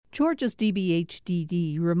Georgia's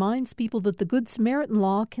DBHDD reminds people that the Good Samaritan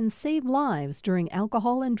Law can save lives during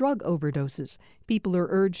alcohol and drug overdoses. People are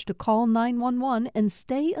urged to call 911 and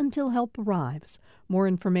stay until help arrives. More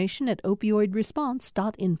information at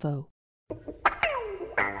opioidresponse.info.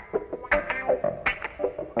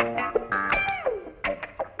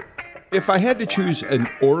 If I had to choose an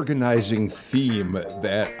organizing theme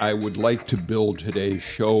that I would like to build today's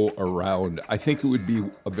show around, I think it would be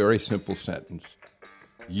a very simple sentence.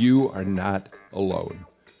 You are not alone.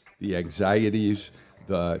 The anxieties,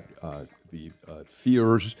 the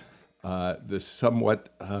fears, the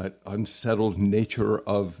somewhat unsettled nature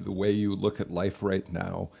of the way you look at life right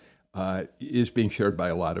now is being shared by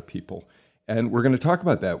a lot of people. And we're going to talk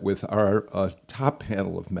about that with our top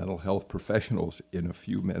panel of mental health professionals in a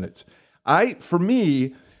few minutes. For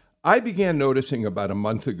me, I began noticing about a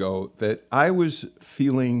month ago that I was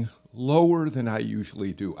feeling lower than I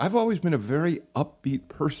usually do. I've always been a very upbeat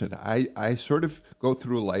person. I sort of go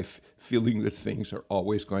through life feeling that things are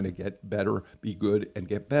always going to get better, be good, and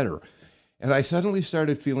get better. And I suddenly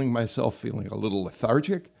started feeling myself feeling a little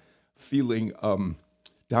lethargic, feeling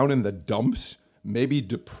down in the dumps. Maybe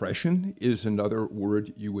depression is another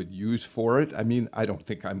word you would use for it. I mean, I don't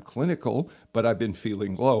think I'm clinical, but I've been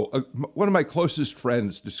feeling low. One of my closest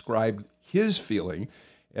friends described his feeling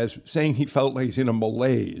as saying he felt like he's in a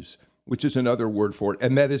malaise, which is another word for it.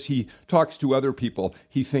 And that as he talks to other people,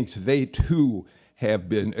 he thinks they too have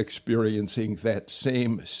been experiencing that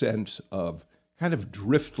same sense of kind of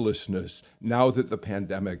driftlessness now that the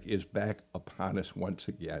pandemic is back upon us once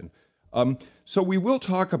again. So we will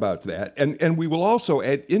talk about that. And we will also,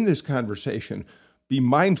 in this conversation, be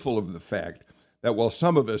mindful of the fact that while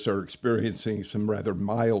some of us are experiencing some rather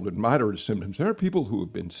mild and moderate symptoms, there are people who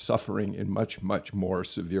have been suffering in much, much more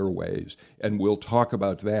severe ways. And we'll talk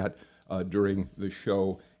about that during the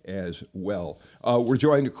show as well. We're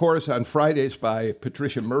joined, of course, on Fridays by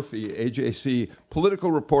Patricia Murphy, AJC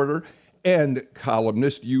political reporter and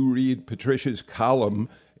columnist. You read Patricia's column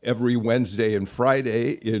every Wednesday and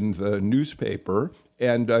Friday in the newspaper,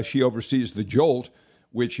 and she oversees The Jolt,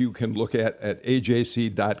 which you can look at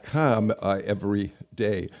ajc.com every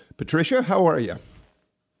day. Patricia, how are you?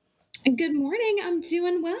 Good morning. I'm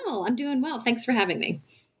doing well. Thanks for having me.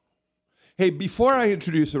 Hey, before I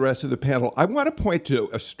introduce the rest of the panel, I want to point to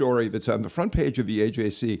a story that's on the front page of the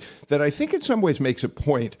AJC that I think in some ways makes a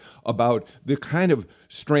point about the kind of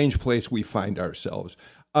strange place we find ourselves.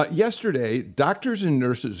 Yesterday, doctors and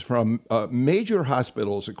nurses from major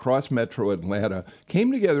hospitals across metro Atlanta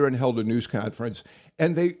came together and held a news conference,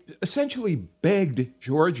 and they essentially begged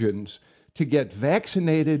Georgians to get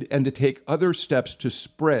vaccinated and to take other steps to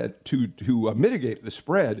mitigate the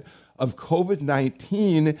spread of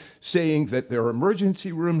COVID-19, saying that their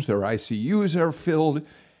emergency rooms, their ICUs are filled.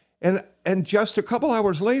 And just a couple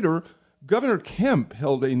hours later, Governor Kemp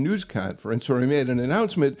held a news conference, or he made an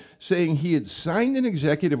announcement saying he had signed an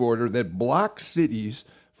executive order that blocks cities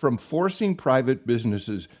from forcing private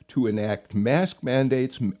businesses to enact mask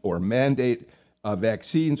mandates or mandate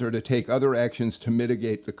vaccines or to take other actions to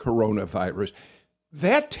mitigate the coronavirus.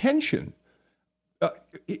 That tension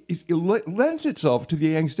it lends itself to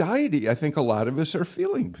the anxiety I think a lot of us are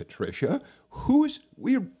feeling, Patricia.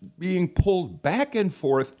 We're being pulled back and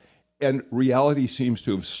forth, and reality seems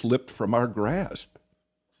to have slipped from our grasp.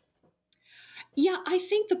 Yeah, I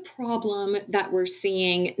think the problem that we're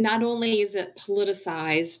seeing, not only is it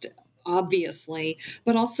politicized, obviously,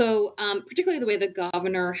 but also particularly the way the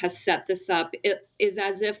governor has set this up, it is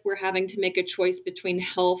as if we're having to make a choice between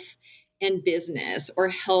health and business, or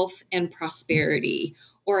health and prosperity,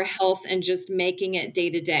 or health and just making it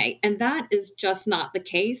day to day. And that is just not the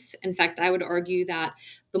case. In fact, I would argue that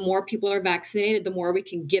the more people are vaccinated, the more we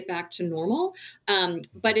can get back to normal.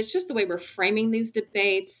 But it's just the way we're framing these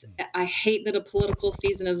debates. I hate that a political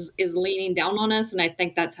season is leaning down on us, and I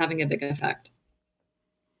think that's having a big effect.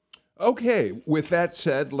 Okay, with that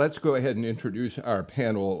said, let's go ahead and introduce our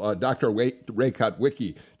panel. Dr. Ray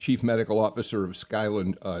Kotwicki, Chief Medical Officer of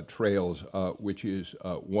Skyland Trails, which is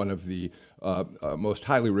one of the most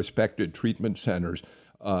highly respected treatment centers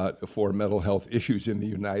for mental health issues in the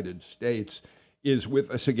United States, is with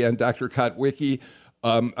us again. Dr. Kotwicki,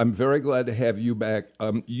 I'm very glad to have you back.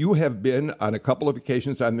 You have been on a couple of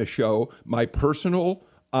occasions on the show my personal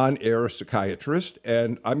on-air psychiatrist,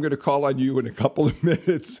 and I'm going to call on you in a couple of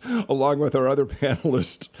minutes, along with our other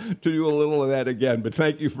panelists, to do a little of that again. But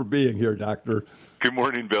thank you for being here, Doctor. Good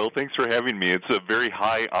morning, Bill. Thanks for having me. It's a very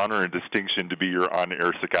high honor and distinction to be your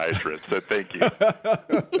on-air psychiatrist, so thank you.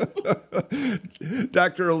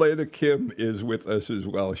 Dr. Elena Kim is with us as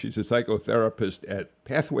well. She's a psychotherapist at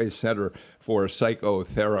Pathway Center for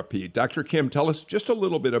Psychotherapy. Dr. Kim, tell us just a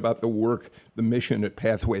little bit about the work, the mission at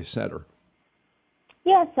Pathway Center.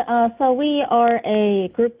 Yes, so we are a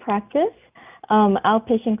group practice,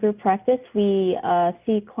 outpatient group practice. We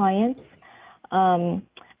see clients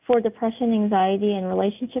for depression, anxiety, and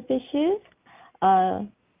relationship issues.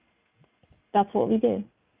 That's what we do.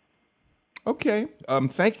 Okay.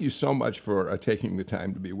 Thank you so much for taking the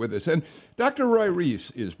time to be with us. And Dr. Roy Reese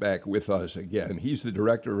is back with us again. He's the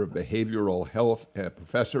Director of Behavioral Health and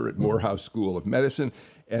Professor at Morehouse School of Medicine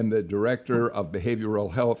and the Director of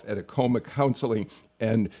Behavioral Health at Akoma Counseling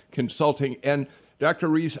and Consulting. And Dr.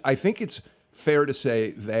 Reese, I think it's fair to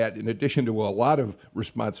say that in addition to a lot of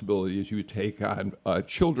responsibilities you take on,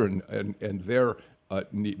 children and their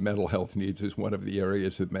mental health needs is one of the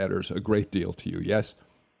areas that matters a great deal to you, yes?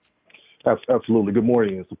 Absolutely. Good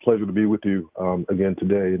morning. It's a pleasure to be with you again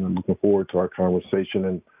today, and I'm looking forward to our conversation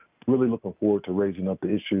and really looking forward to raising up the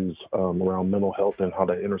issues around mental health and how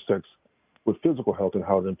that intersects with physical health and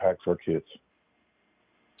how it impacts our kids.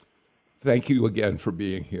 Thank you again for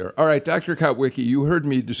being here. All right, Dr. Kotwicki, you heard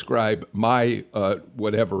me describe my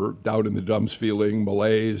whatever, down in the dumps feeling,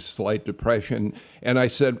 malaise, slight depression, and I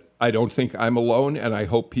said, I don't think I'm alone, and I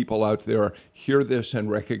hope people out there hear this and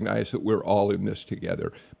recognize that we're all in this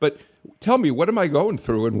together. But tell me, what am I going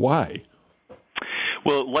through and why?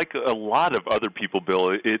 Well, like a lot of other people, Bill,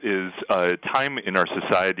 it is a time in our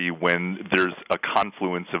society when there's a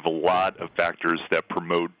confluence of a lot of factors that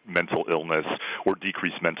promote mental illness or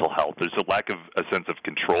decrease mental health. There's a lack of a sense of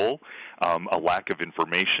control, a lack of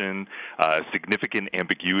information, significant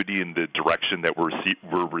ambiguity in the direction that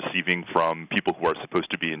we're receiving from people who are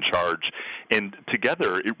supposed to be in charge. And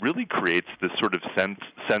together, it really creates this sort of sense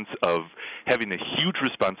of having a huge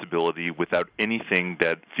responsibility without anything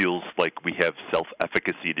that feels like we have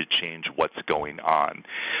self-efficacy to change what's going on.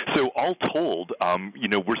 So all told,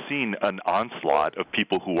 we're seeing an onslaught of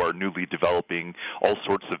people who are newly developing all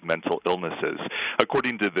sorts of mental illnesses.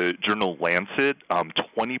 According to the journal Lancet,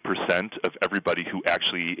 20% of everybody who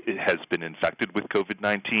actually has been infected with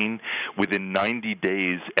COVID-19 within 90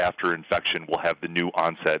 days after infection will have the new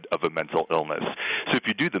onset of a mental illness. So if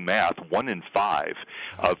you do the math, 1 in 5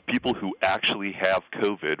 of people who actually have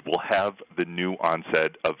COVID will have the new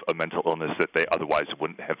onset of a mental illness that they otherwise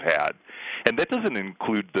wouldn't have had. And that doesn't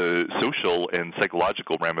include the social and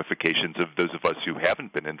psychological ramifications of those of us who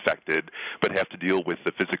haven't been infected but have to deal with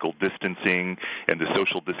the physical distancing and the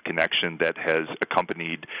social disconnection that has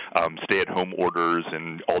accompanied stay-at-home orders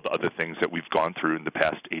and all the other things that we've gone through in the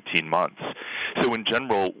past 18 months. So in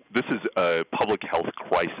general, this is a public health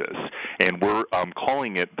crisis, and we're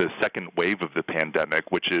calling it the second wave of the pandemic,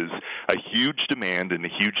 which is a huge demand and a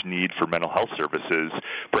huge need for mental health services,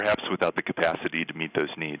 perhaps without the capacity to meet those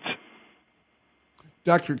needs.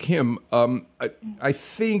 Dr. Kim, I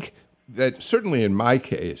think that certainly in my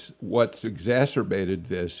case, what's exacerbated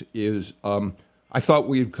this is I thought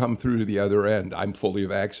we'd come through to the other end. I'm fully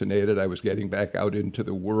vaccinated. I was getting back out into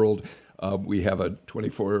the world. We have a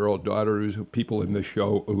 24-year-old daughter who people in the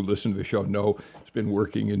show who listen to the show know has been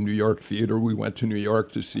working in New York theater. We went to New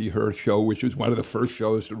York to see her show, which was one of the first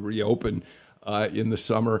shows to reopen in the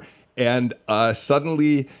summer. And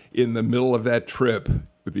suddenly, in the middle of that trip,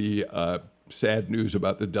 the sad news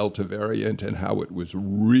about the Delta variant and how it was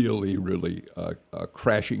really, really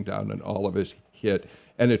crashing down on all of us hit.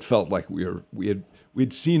 And it felt like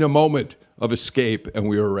we'd seen a moment of escape, and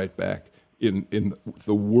we were right back in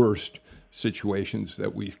the worst situations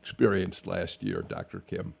that we experienced last year, Dr.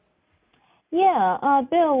 Kim. Yeah,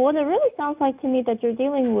 Bill, what it really sounds like to me that you're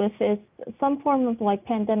dealing with is some form of like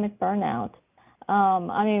pandemic burnout.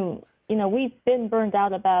 We've been burned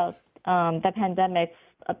out about the pandemic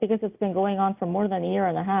because it's been going on for more than a year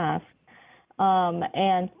and a half.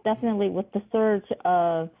 And definitely with the surge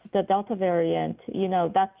of the Delta variant,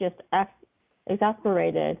 that's just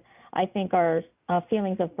exacerbated, I think, our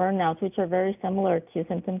feelings of burnout, which are very similar to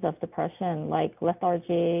symptoms of depression, like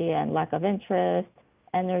lethargy and lack of interest,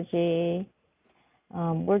 energy.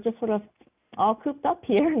 We're just sort of all cooped up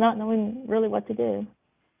here, not knowing really what to do.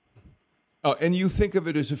 And you think of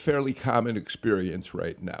it as a fairly common experience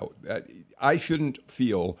right now. I shouldn't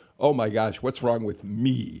feel, oh my gosh, what's wrong with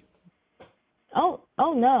me? Oh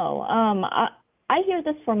no. I hear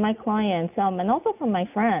this from my clients and also from my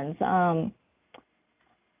friends.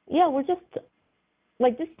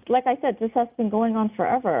 like I said, this has been going on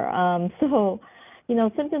forever.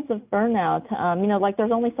 Symptoms of burnout, like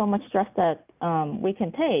there's only so much stress that we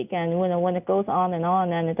can take. And when it goes on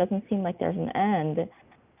and it doesn't seem like there's an end,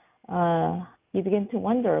 you begin to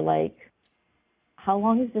wonder, like, how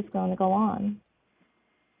long is this going to go on?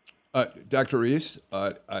 Dr. Reese,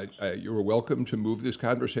 you are welcome to move this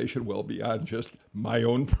conversation well beyond just my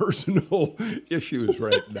own personal issues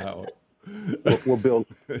right now. Well, Bill,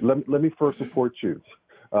 let me first support you.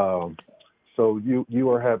 So you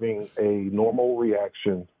are having a normal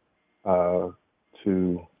reaction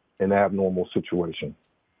to an abnormal situation,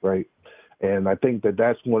 right? And I think that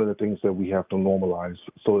that's one of the things that we have to normalize.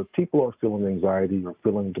 So if people are feeling anxiety or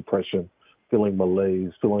feeling depression, feeling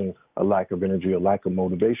malaise, feeling a lack of energy, a lack of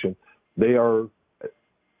motivation, they are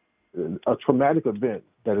a traumatic event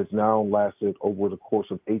that has now lasted over the course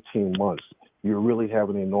of 18 months. You're really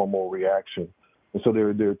having a normal reaction. And so there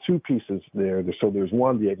are two pieces there. So there's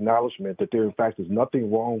one, the acknowledgement that there, in fact, is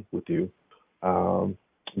nothing wrong with you,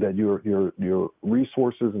 that your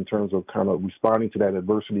resources in terms of kind of responding to that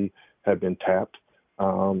adversity have been tapped,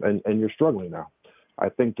 and you're struggling now. I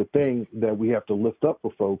think the thing that we have to lift up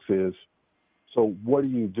for folks is, so what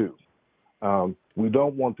do? We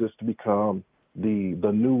don't want this to become the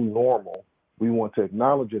new normal. We want to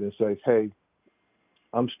acknowledge it and say, hey,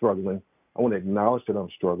 I'm struggling. I want to acknowledge that I'm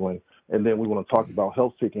struggling. And then we want to talk about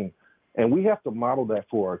health seeking. And we have to model that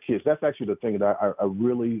for our kids. That's actually the thing that I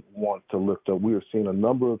really want to lift up. We are seeing a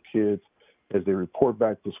number of kids as they report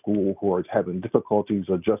back to school who are having difficulties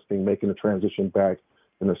adjusting, making the transition back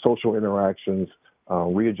in their social interactions,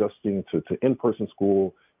 readjusting to in-person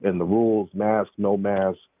school and the rules, mask, no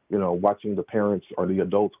mask, watching the parents or the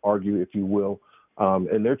adults argue, if you will.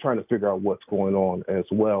 And they're trying to figure out what's going on as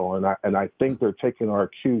well. And I think they're taking our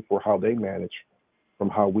cue for how they manage from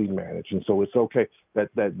how we manage. And so it's okay,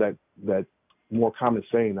 that more common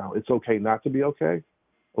saying now, it's okay not to be okay.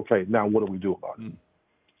 Okay, now what do we do about it?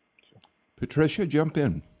 Patricia, jump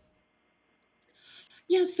in.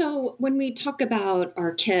 Yeah, so when we talk about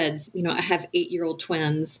our kids, I have 8-year-old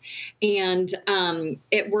twins, and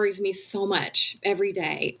it worries me so much every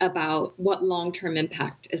day about what long-term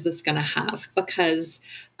impact is this going to have, because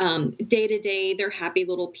day to day, they're happy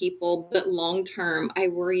little people, but long-term, I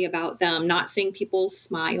worry about them not seeing people's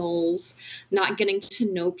smiles, not getting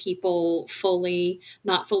to know people fully,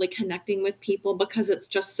 not fully connecting with people, because it's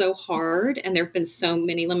just so hard, and there have been so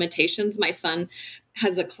many limitations. My son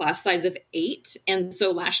has a class size of 8. And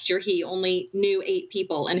so last year he only knew 8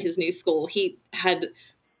 people in his new school. He had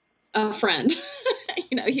a friend,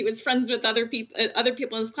 he was friends with other people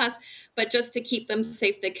in his class, but just to keep them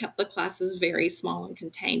safe, they kept the classes very small and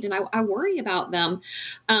contained. And I worry about them.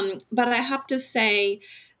 But I have to say,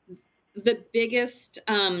 the biggest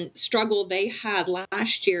struggle they had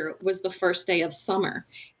last year was the first day of summer.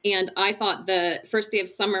 And I thought the first day of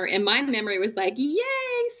summer in my memory was like, yay,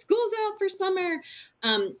 school's out for summer.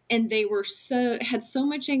 And they had so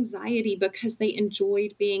much anxiety because they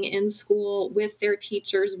enjoyed being in school with their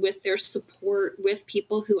teachers, with their support, with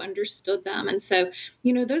people who understood them. And so,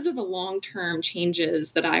 those are the long-term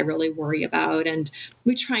changes that I really worry about. And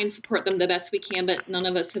we try and support them the best we can, but none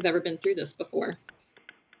of us have ever been through this before.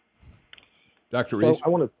 Dr. Reese? I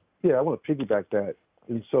want to piggyback that.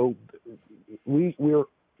 And so we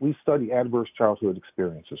study adverse childhood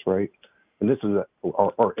experiences, right? And this is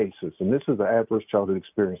our ACEs. And this is an adverse childhood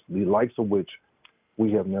experience, the likes of which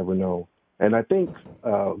we have never known. And I think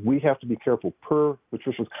we have to be careful, per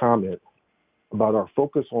Patricia's comment, about our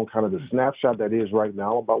focus on kind of the snapshot that is right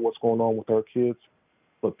now about what's going on with our kids,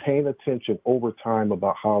 but paying attention over time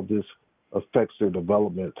about how this affects their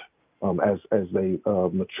development as they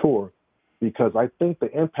mature. Because I think the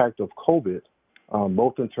impact of COVID,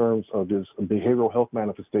 both in terms of its behavioral health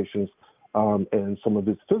manifestations and some of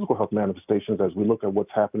its physical health manifestations, as we look at what's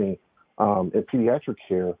happening in pediatric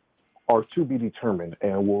care, are to be determined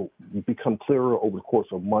and will become clearer over the course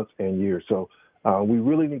of months and years. So we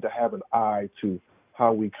really need to have an eye to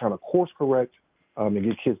how we kind of course correct and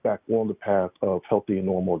get kids back on the path of healthy and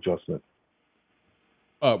normal adjustment.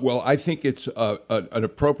 Well, I think it's an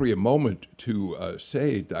appropriate moment to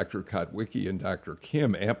say, Dr. Kotwicki and Dr.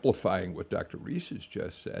 Kim, amplifying what Dr. Reese has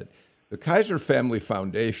just said, the Kaiser Family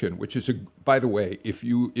Foundation, which is, by the way, if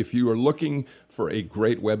you are looking for a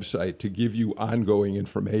great website to give you ongoing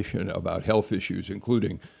information about health issues,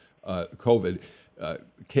 including COVID,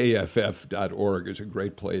 kff.org is a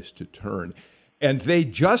great place to turn. And they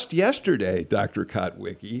just yesterday, Dr.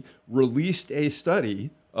 Kotwicki, released a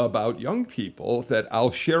study about young people that I'll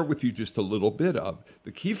share with you just a little bit of.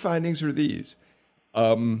 The key findings are these.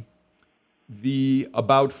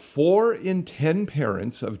 About 4 in 10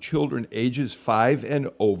 parents of children ages 5 and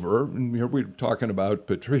over, and here we're talking about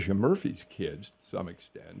Patricia Murphy's kids to some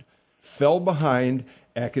extent, fell behind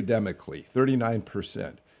academically,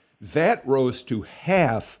 39%. That rose to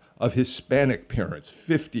half of Hispanic parents,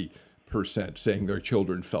 50%, saying their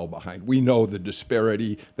children fell behind. We know the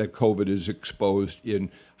disparity that COVID has exposed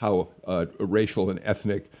in how racial and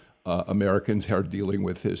ethnic Americans are dealing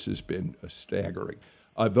with this has been staggering.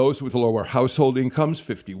 Those with lower household incomes,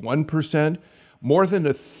 51%. More than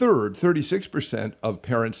a third, 36% of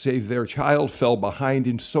parents say their child fell behind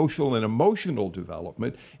in social and emotional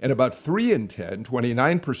development, and about 3 in 10,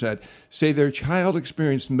 29%, say their child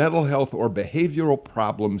experienced mental health or behavioral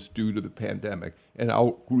problems due to the pandemic. And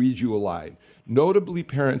I'll read you a line. Notably,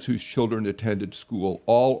 parents whose children attended school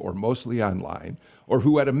all or mostly online, or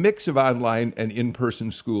who had a mix of online and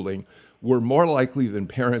in-person schooling, were more likely than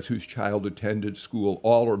parents whose child attended school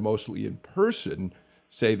all or mostly in person,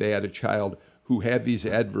 say they had a child who had these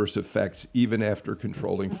adverse effects even after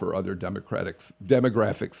controlling for other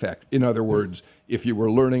demographic factors. In other words, if you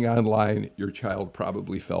were learning online, your child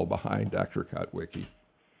probably fell behind, Dr. Kotwicki.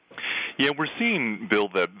 Yeah, we're seeing, Bill,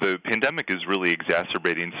 that the pandemic is really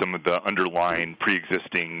exacerbating some of the underlying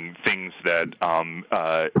pre-existing things that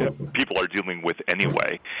people are dealing with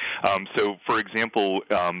anyway. So, for example,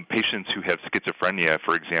 patients who have schizophrenia,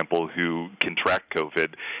 for example, who contract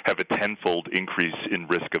COVID, have a tenfold increase in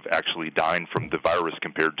risk of actually dying from the virus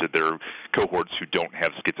compared to their cohorts who don't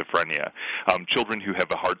have schizophrenia. Children who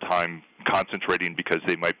have a hard time concentrating because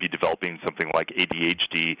they might be developing something like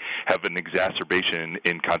ADHD have an exacerbation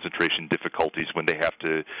in concentration difficulties when they have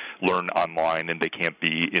to learn online and they can't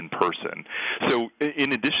be in person. So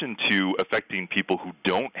in addition to affecting people who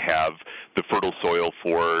don't have the fertile soil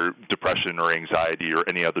for depression or anxiety or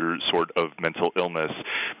any other sort of mental illness,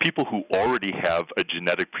 people who already have a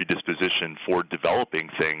genetic predisposition for developing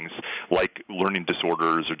things like learning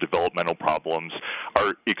disorders or developmental problems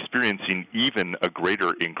are experiencing even a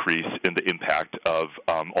greater increase in the impact of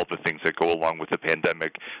all the things that go along with the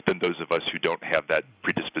pandemic than those of us who don't have that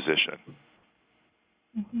predisposition.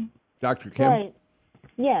 Mm-hmm. Dr. Kim? Right.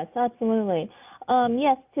 Yes, absolutely.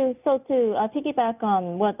 Yes, to piggyback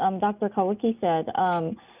on what Dr. Kotwicki said,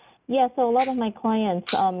 so a lot of my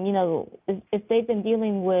clients, if they've been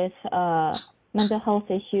dealing with mental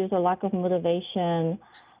health issues or lack of motivation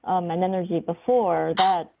and energy before,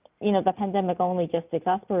 that, the pandemic only just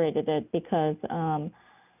exacerbated it because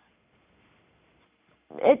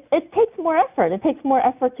it takes more effort. It takes more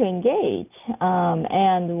effort to engage.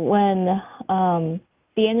 And when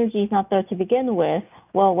the energy is not there to begin with,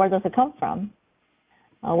 well, where does it come from?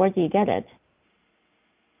 Where do you get it?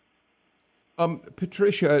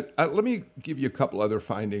 Patricia, let me give you a couple other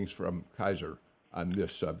findings from Kaiser on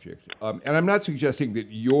this subject. And I'm not suggesting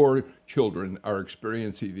that your children are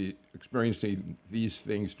experiencing these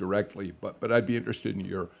things directly, but I'd be interested in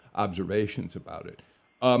your observations about it.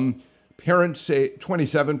 Parents say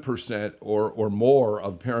 27% or more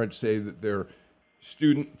of parents say that their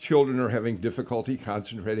children are having difficulty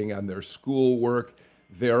concentrating on their schoolwork.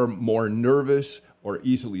 They're more nervous or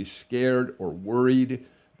easily scared or worried.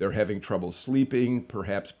 They're having trouble sleeping,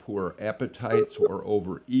 perhaps poor appetites or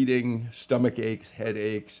overeating, stomach aches,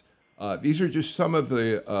 headaches. These are just some of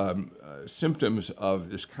the symptoms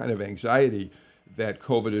of this kind of anxiety that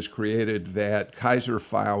COVID has created that Kaiser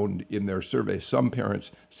found in their survey some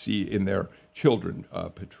parents see in their children,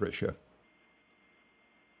 Patricia.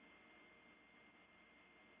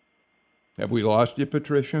 Have we lost you,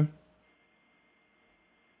 Patricia?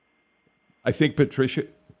 I think Patricia...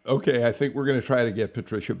 Okay, I think we're going to try to get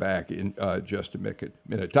Patricia back in just a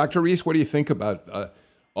minute. Dr. Reese, what do you think about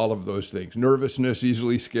all of those things? Nervousness,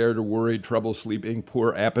 easily scared or worried, trouble sleeping,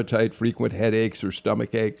 poor appetite, frequent headaches or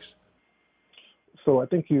stomach aches? So I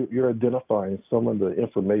think you're identifying some of the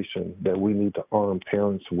information that we need to arm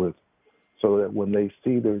parents with so that when they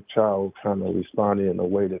see their child kind of responding in a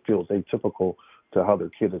way that feels atypical to how their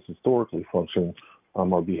kid has historically functioned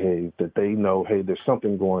or behaved, that they know, hey, there's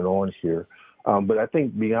something going on here. But I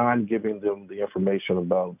think beyond giving them the information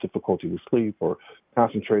about difficulty with sleep or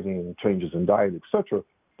concentrating, changes in diet, et cetera,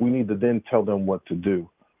 we need to then tell them what to do.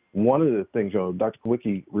 One of the things, Dr.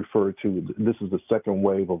 Kotwicki referred to, this is the second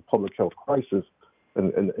wave of public health crisis,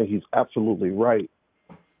 and he's absolutely right.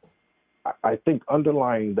 I think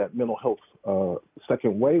underlying that mental health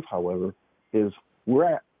second wave, however, is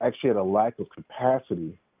we're actually at a lack of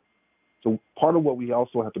capacity. So part of what we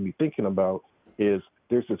also have to be thinking about is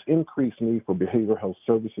there's this increased need for behavioral health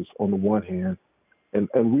services on the one hand, and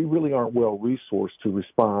we really aren't well resourced to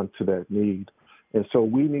respond to that need. And so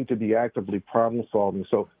we need to be actively problem solving.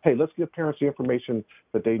 So, hey, let's give parents the information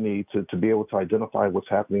that they need to be able to identify what's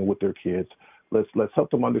happening with their kids. Let's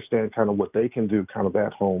help them understand kind of what they can do kind of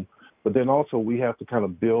at home. But then also we have to kind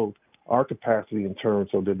of build our capacity in terms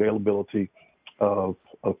of the availability of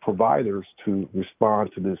providers to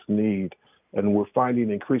respond to this need. And we're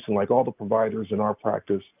finding increasing, like all the providers in our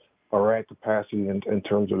practice are at capacity in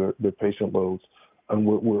terms of their patient loads. And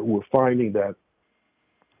we're finding that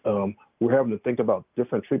we're having to think about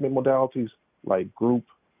different treatment modalities like group,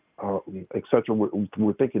 et cetera.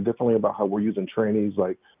 We're thinking differently about how we're using trainees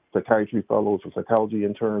like psychiatry fellows or psychology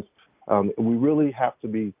interns. We really have to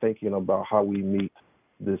be thinking about how we meet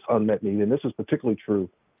this unmet need. And this is particularly true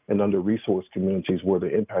in under-resourced communities where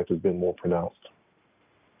the impact has been more pronounced.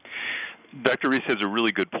 Dr. Reese has a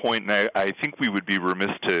really good point, and I think we would be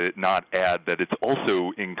remiss to not add that it's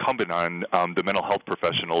also incumbent on the mental health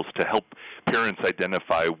professionals to help parents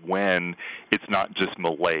identify when it's not just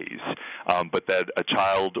malaise, but that a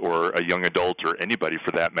child or a young adult or anybody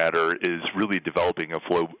for that matter is really developing a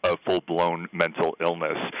full-blown mental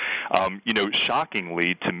illness.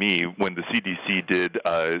 Shockingly to me, when the CDC did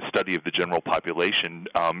a study of the general population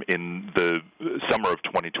in the summer of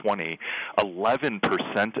 2020,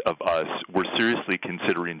 11% of us were seriously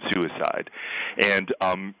considering suicide. And,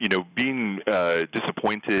 being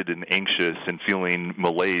disappointed and anxious and feeling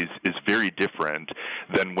malaise is very different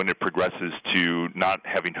than when it progresses to not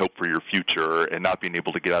having hope for your future and not being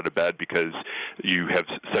able to get out of bed because you have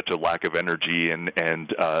such a lack of energy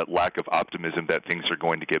and lack of optimism that things are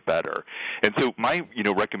going to get better. And so my,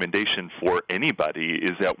 recommendation for anybody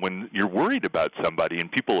is that when you're worried about somebody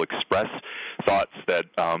and people express thoughts that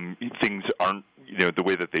things aren't the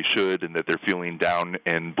way that they should and that they're feeling down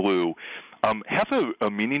and blue, have a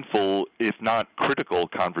meaningful, if not critical,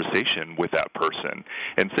 conversation with that person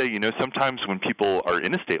and say, sometimes when people are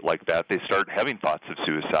in a state like that, they start having thoughts of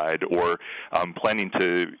suicide or planning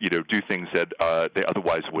to, do things that they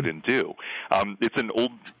otherwise wouldn't do. It's an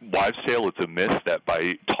old wives' tale. It's a myth that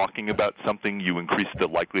by talking about something, you increase the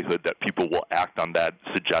likelihood that people will act on that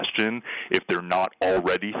suggestion if they're not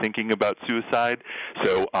already thinking about suicide.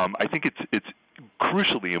 So I think it's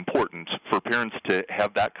crucially important for parents to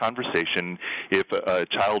have that conversation if a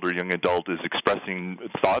child or young adult is expressing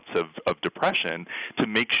thoughts of depression, to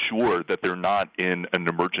make sure that they're not in an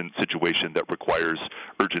emergent situation that requires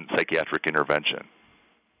urgent psychiatric intervention.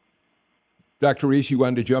 Dr. Reese, you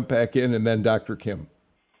wanted to jump back in, and then Dr. Kim.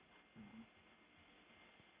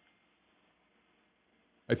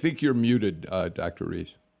 I think you're muted, Dr.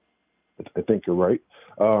 Reese. I think you're right.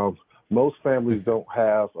 Most families don't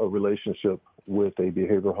have a relationship with a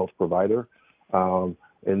behavioral health provider.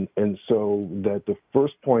 And so that the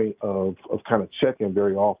first point of kind of check-in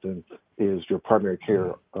very often is your primary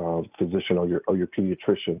care physician or your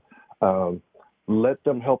pediatrician. Let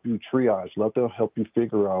them help you triage. Let them help you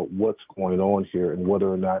figure out what's going on here and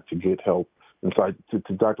whether or not to get help. And so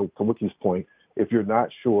to Dr. Kotwicki's point, if you're not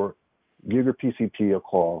sure, give your PCP a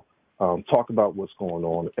call, talk about what's going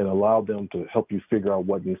on, and allow them to help you figure out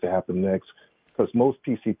what needs to happen next. Because most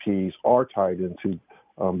PCPs are tied into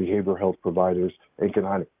behavioral health providers and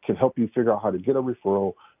can help you figure out how to get a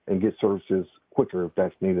referral and get services quicker if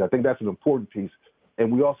that's needed. I think that's an important piece.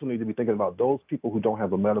 And we also need to be thinking about those people who don't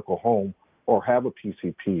have a medical home or have a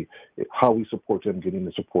PCP, how we support them getting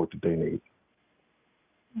the support that they need.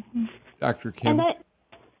 Mm-hmm. Dr. Kim?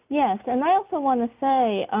 Yes, and I also want to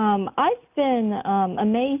say I've been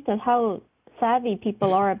amazed at how savvy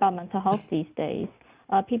people are about mental health these days.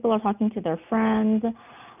 People are talking to their friends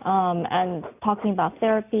and talking about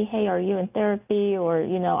therapy. Hey, are you in therapy? Or,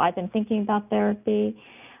 I've been thinking about therapy.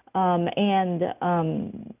 And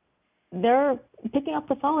they're picking up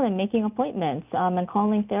the phone and making appointments and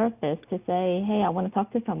calling therapists to say, hey, I want to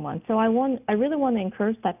talk to someone. So I really want to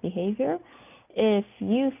encourage that behavior. If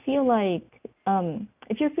you feel like,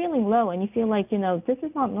 if you're feeling low and you feel like, this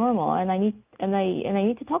is not normal and I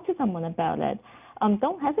need to talk to someone about it,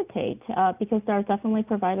 don't hesitate because there are definitely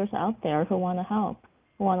providers out there who want to help,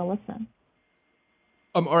 who want to listen.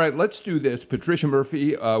 All right, let's do this. Patricia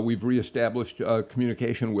Murphy, we've reestablished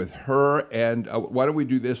communication with her, and why don't we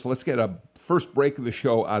do this? Let's get a first break of the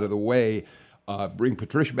show out of the way, bring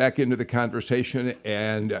Patricia back into the conversation,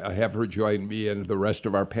 and have her join me and the rest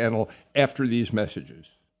of our panel after these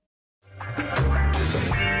messages.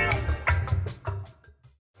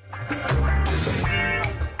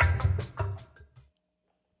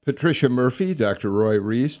 Patricia Murphy, Dr. Roy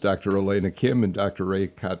Reese, Dr. Elena Kim, and Dr. Ray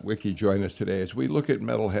Kotwicki join us today as we look at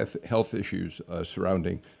mental health issues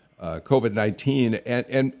surrounding COVID-19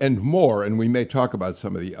 and more. And we may talk about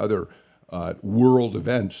some of the other world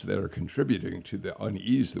events that are contributing to the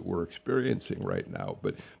unease that we're experiencing right now.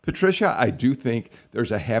 But Patricia, I do think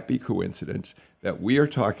there's a happy coincidence that we are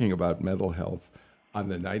talking about mental health on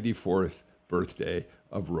the 94th birthday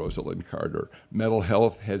of Rosalind Carter. Mental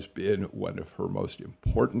health has been one of her most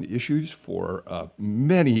important issues for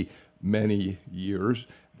many, many years.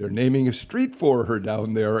 They're naming a street for her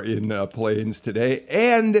down there in Plains today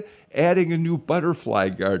and adding a new butterfly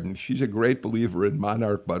garden. She's a great believer in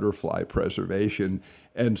monarch butterfly preservation.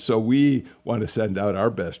 And so we want to send out our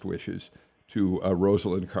best wishes to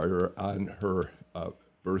Rosalind Carter on her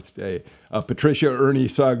birthday. Patricia, Ernie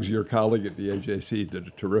Suggs, your colleague at the AJC, did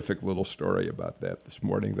a terrific little story about that this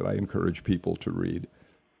morning that I encourage people to read.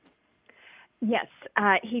 Yes,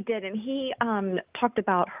 he did. And he talked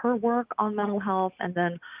about her work on mental health and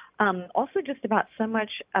then also just about so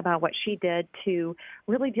much about what she did to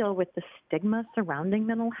really deal with the stigma surrounding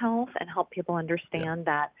mental health and help people understand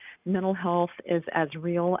that mental health is as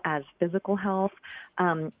real as physical health.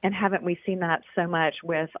 And haven't we seen that so much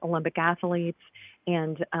with Olympic athletes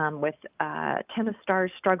and with tennis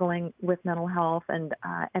stars struggling with mental health and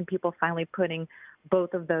people finally putting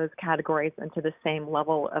both of those categories into the same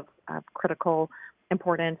level of critical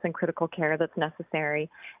importance and critical care that's necessary.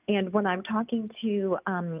 And when I'm talking to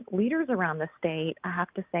leaders around the state, I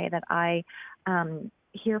have to say that I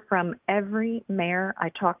hear from every mayor I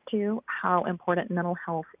talk to how important mental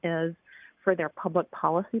health is for their public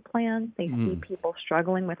policy plans. They see people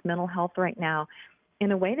struggling with mental health right now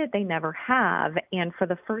in a way that they never have. And for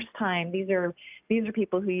the first time, these are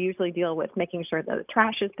people who usually deal with making sure that the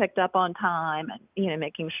trash is picked up on time and,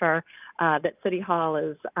 making sure that City Hall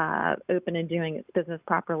is open and doing its business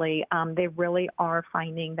properly. They really are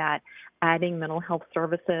finding that adding mental health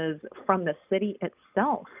services from the city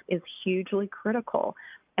itself is hugely critical.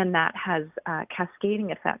 And that has cascading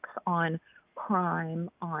effects on crime,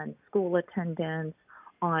 on school attendance,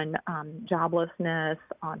 on joblessness,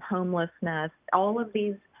 on homelessness, all of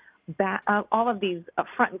these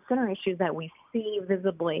front and center issues that we see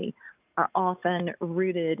visibly are often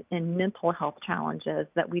rooted in mental health challenges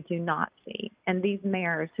that we do not see. And these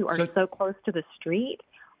mayors who are so close to the street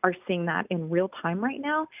are seeing that in real time right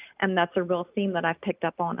now, and that's a real theme that I've picked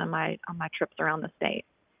up on my trips around the state.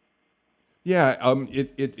 Yeah,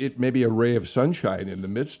 it may be a ray of sunshine in the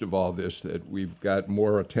midst of all this that we've got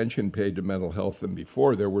more attention paid to mental health than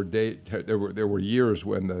before. There were years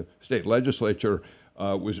when the state legislature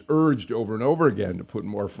was urged over and over again to put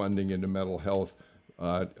more funding into mental health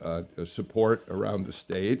support around the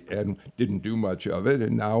state and didn't do much of it.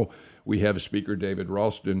 And now we have Speaker David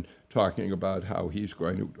Ralston talking about how he's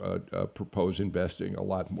going to propose investing a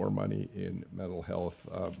lot more money in mental health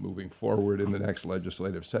moving forward in the next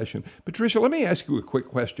legislative session. Patricia, let me ask you a quick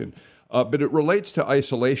question, but it relates to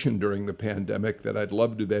isolation during the pandemic that I'd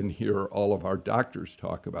love to then hear all of our doctors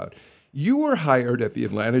talk about. You were hired at the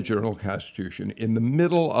Atlanta Journal-Constitution in the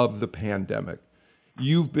middle of the pandemic.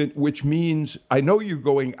 Which means I know you're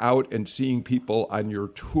going out and seeing people on your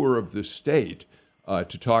tour of the state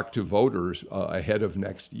to talk to voters ahead of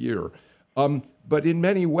next year. But in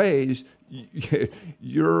many ways,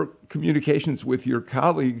 your communications with your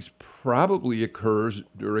colleagues probably occurs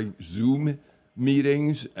during Zoom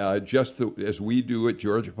meetings, just as we do at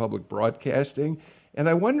Georgia Public Broadcasting. And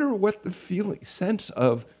I wonder what the sense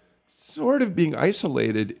of sort of being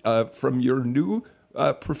isolated from your new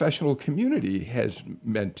professional community has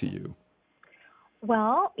meant to you.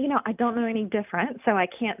 Well, I don't know any different, so I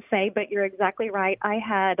can't say, but you're exactly right. I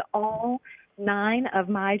had all 9 of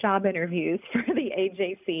my job interviews for the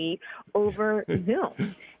AJC over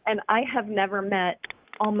Zoom, and I have never met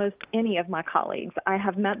almost any of my colleagues. I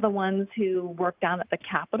have met the ones who work down at the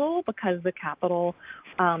Capitol because the Capitol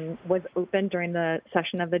was open during the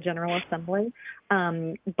session of the General Assembly.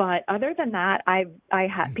 But other than that, I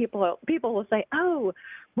had people will say, "Oh,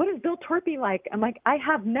 what is Bill Torpy like?" I'm like, I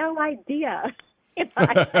have no idea.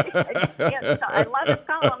 I love his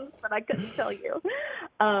columns, but I couldn't tell you.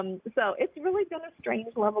 So it's really been a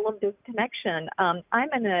strange level of disconnection. I'm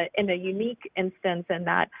in a unique instance in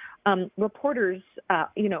that reporters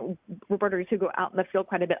who go out in the field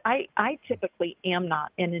quite a bit. I typically am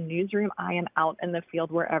not in a newsroom. I am out in the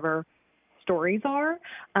field wherever stories are,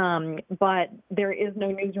 but there is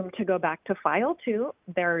no newsroom to go back to file to.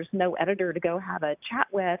 There's no editor to go have a chat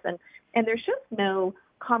with, and there's just no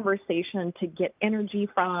conversation to get energy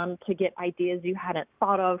from, to get ideas you hadn't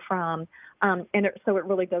thought of from, so it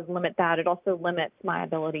really does limit that. It also limits my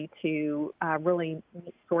ability to really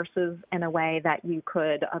meet sources in a way that you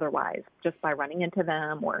could otherwise just by running into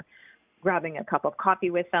them or grabbing a cup of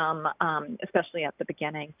coffee with them, especially at the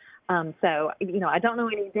beginning. So, I don't know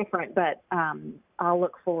any different, but I'll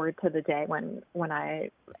look forward to the day when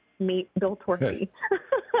I meet Bill Torphy,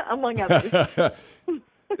 among others.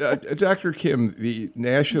 Dr. Kim, the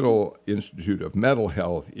National Institute of Mental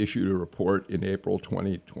Health issued a report in April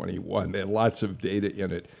 2021. They had lots of data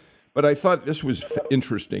in it. But I thought this was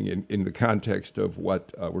interesting in the context of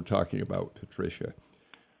what we're talking about, Patricia.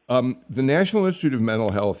 The National Institute of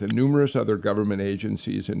Mental Health and numerous other government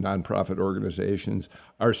agencies and nonprofit organizations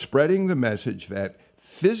are spreading the message that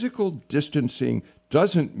physical distancing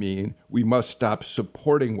doesn't mean we must stop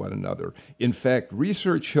supporting one another. In fact,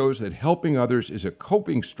 research shows that helping others is a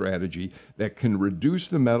coping strategy that can reduce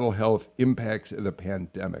the mental health impacts of the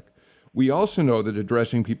pandemic. We also know that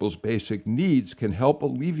addressing people's basic needs can help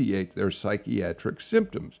alleviate their psychiatric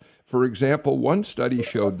symptoms. For example, one study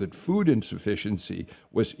showed that food insufficiency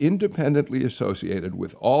was independently associated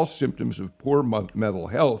with all symptoms of poor mental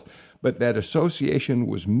health, but that association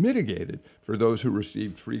was mitigated for those who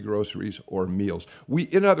received free groceries or meals.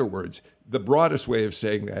 In other words, the broadest way of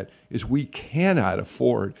saying that is we cannot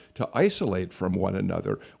afford to isolate from one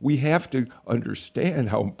another. We have to understand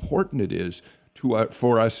how important it is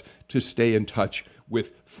for us to stay in touch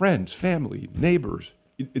with friends, family, neighbors,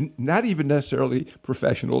 not even necessarily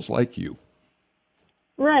professionals like you.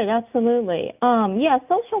 Right, absolutely.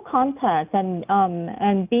 Social contact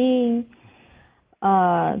and being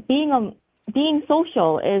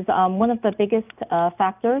social is one of the biggest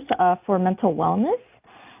factors for mental wellness.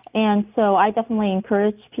 And so I definitely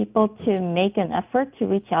encourage people to make an effort to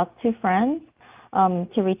reach out to friends,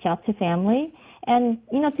 to reach out to family, and,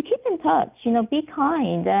 to keep in touch, be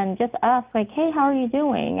kind and just ask like, hey, how are you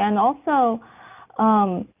doing? And also,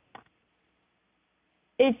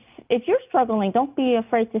 if you're struggling, don't be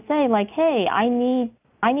afraid to say like, hey, I need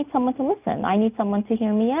someone to listen. I need someone to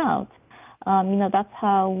hear me out. That's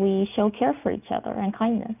how we show care for each other and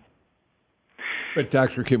kindness. But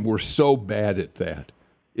Dr. Kim, we're so bad at that.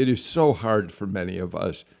 It is so hard for many of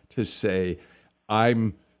us to say,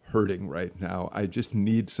 I'm hurting right now. I just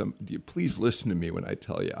need please listen to me when I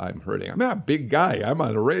tell you I'm hurting. I'm not a big guy. I'm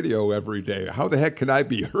on the radio every day. How the heck can I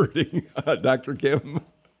be hurting, Dr. Kim?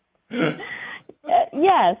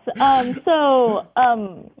 Yes.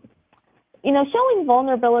 Showing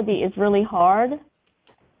vulnerability is really hard.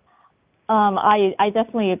 I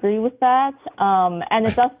definitely agree with that. And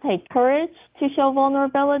it does take courage to show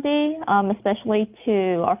vulnerability, especially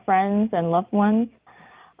to our friends and loved ones,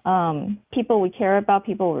 people we care about,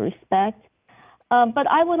 people we respect. But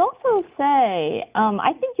I would also say,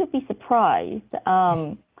 I think you'll be surprised.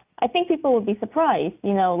 I think people would be surprised,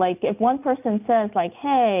 like if one person says like,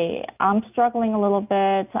 hey, I'm struggling a little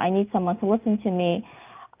bit, I need someone to listen to me.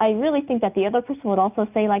 I really think that the other person would also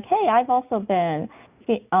say like, hey, I've also been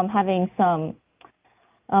having some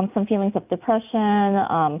feelings of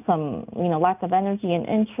depression, some lack of energy and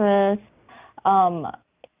interest.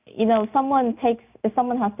 If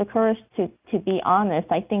someone has the courage to be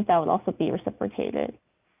honest, I think that would also be reciprocated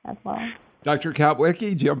as well. Dr.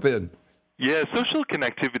 Kotwicki, jump in. Yeah, social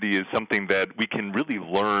connectivity is something that we can really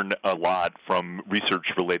learn a lot from research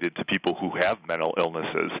related to people who have mental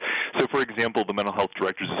illnesses. So, for example, the Mental Health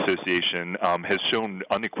Directors Association has shown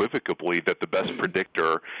unequivocally that the best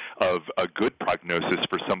predictor of a good prognosis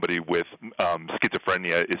for somebody with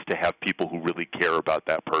schizophrenia is to have people who really care about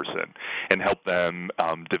that person and help them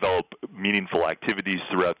develop meaningful activities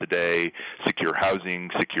throughout the day, secure housing,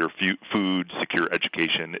 secure food, secure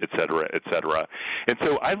education, et cetera, et cetera. And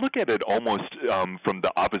so I look at it almost from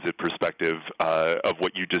the opposite perspective of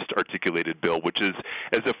what you just articulated, Bill, which is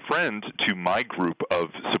as a friend to my group of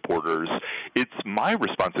supporters, it's my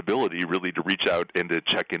responsibility really to reach out and to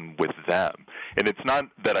check in with them. And it's not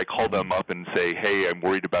that I call them up and say, hey, I'm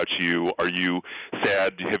worried about you. Are you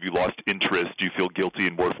sad? Have you lost interest? Do you feel guilty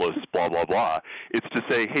and worthless? Blah, blah, blah. It's to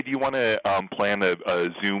say, hey, do you want to plan a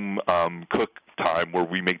Zoom cook time where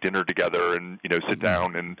we make dinner together and sit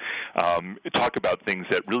down and talk about things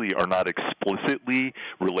that really are not explicitly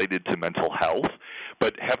related to mental health,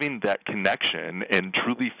 but having that connection and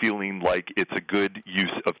truly feeling like it's a good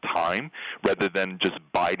use of time rather than just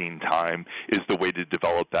biding time is the way to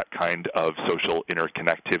develop that kind of social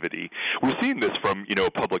interconnectivity. We're seeing this from a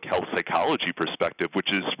public health psychology perspective,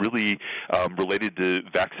 which is really related to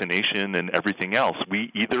vaccination and everything else.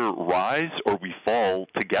 We either rise or we fall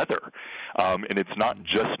together. And it's not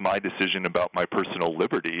just my decision about my personal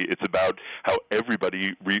liberty. It's about how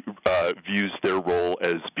everybody views their role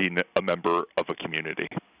as being a member of a community.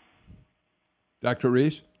 Dr.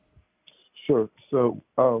 Reese? Sure. So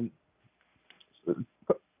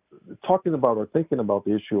talking about or thinking about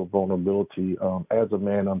the issue of vulnerability, as a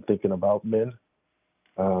man, I'm thinking about men.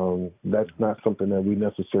 That's not something that we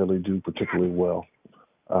necessarily do particularly well.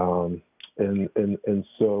 And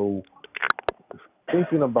so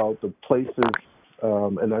thinking about the places,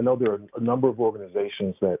 and I know there are a number of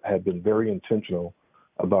organizations that have been very intentional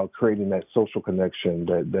about creating that social connection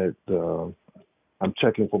that I'm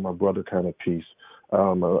checking for my brother kind of piece.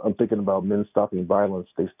 I'm thinking about Men Stopping Violence.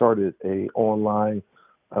 They started a online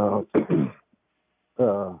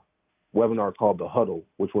webinar called The Huddle,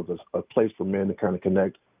 which was a place for men to kind of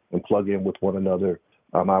connect and plug in with one another.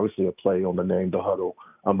 Obviously a play on the name The Huddle,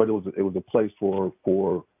 but it was a place for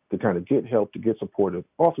to kind of get help, to get supportive,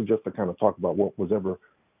 also just to kind of talk about what was ever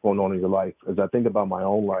going on in your life. As I think about my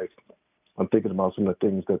own life, I'm thinking about some of the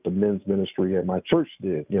things that the men's ministry at my church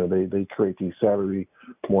did. You know, they create these Saturday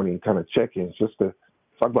morning kind of check-ins just to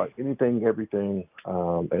talk about anything, everything,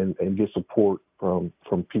 and get support from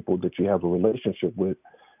people that you have a relationship with.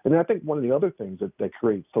 And I think one of the other things that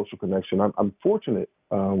creates social connection, I'm fortunate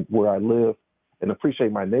where I live and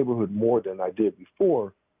appreciate my neighborhood more than I did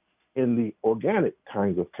before in the organic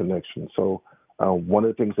kinds of connections. So one of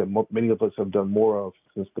the things that many of us have done more of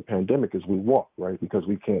since the pandemic is we walk, right? Because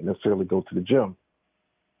we can't necessarily go to the gym.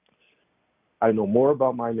 I know more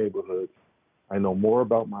about my neighborhood. I know more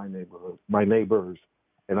about my neighbors,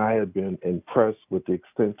 and I have been impressed with the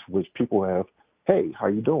extent to which people have, hey, how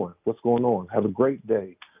you doing? What's going on? Have a great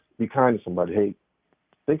day. Be kind to somebody. Hey,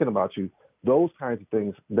 thinking about you. Those kinds of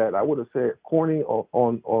things that I would have said corny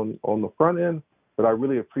on the front end, but I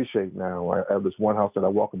really appreciate now. I have this one house that I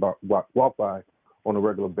walk by on a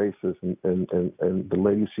regular basis, and the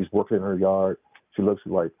lady, she's working in her yard. She looks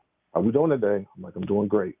like, "How we doing today?" I'm like, "I'm doing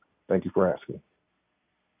great. Thank you for asking."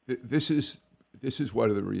 This is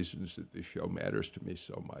one of the reasons that this show matters to me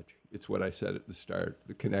so much. It's what I said at the start.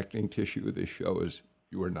 The connecting tissue of this show is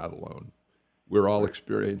you are not alone. We're all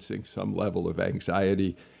experiencing some level of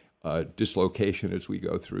anxiety, dislocation as we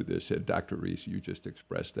go through this. And Dr. Reese, you just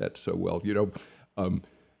expressed that so well. You know,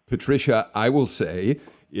 Patricia, I will say,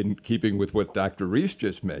 in keeping with what Dr. Reese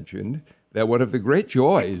just mentioned, that one of the great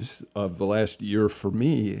joys of the last year for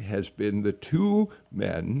me has been the two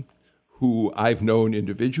men who I've known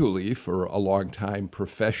individually for a long time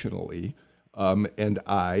professionally, and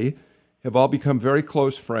I have all become very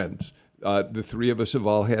close friends. The three of us have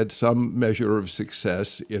all had some measure of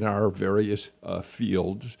success in our various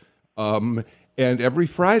fields. And every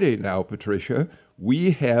Friday now, Patricia,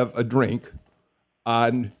 we have a drink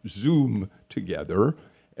on Zoom together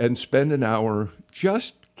and spend an hour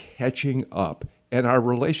just catching up. And our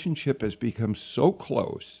relationship has become so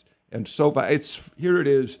close and so here it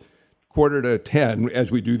is, 9:45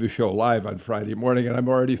 as we do the show live on Friday morning, and I'm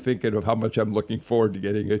already thinking of how much I'm looking forward to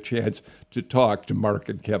getting a chance to talk to Mark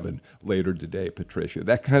and Kevin later today, Patricia.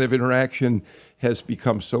 That kind of interaction has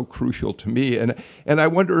become so crucial to me, and I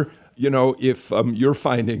wonder, you know, if you're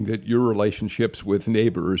finding that your relationships with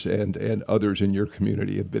neighbors and others in your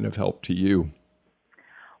community have been of help to you.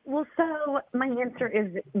 Well, so my answer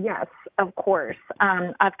is yes, of course.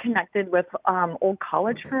 I've connected with old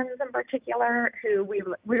college friends in particular who we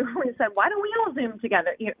said, why don't we all Zoom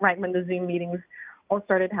together, right when the Zoom meetings all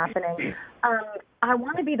started happening. I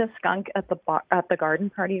want to be the skunk at the garden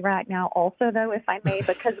party right now also, though, if I may,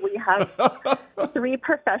 because we have three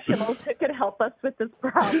professionals who could help us with this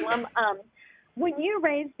problem. When you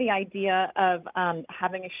raised the idea of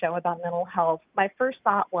having a show about mental health, my first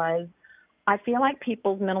thought was, I feel like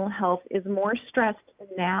people's mental health is more stressed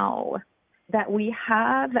now that we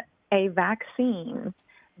have a vaccine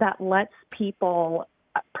that lets people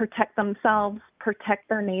protect themselves, protect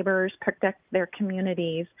their neighbors, protect their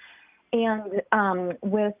communities. And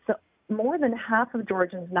with more than half of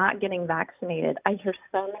Georgians not getting vaccinated, I hear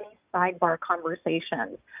so many sidebar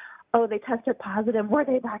conversations. Oh, they tested positive. Were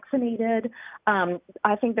they vaccinated?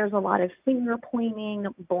 I think there's a lot of finger pointing,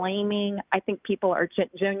 blaming. I think people are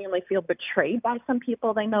genuinely feel betrayed by some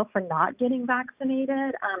people they know for not getting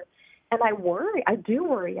vaccinated. And I do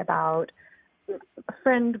worry about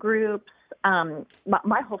friend groups.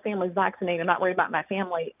 My whole family's vaccinated. I'm not worried about my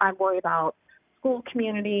family. I worry about school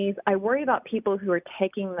communities. I worry about people who are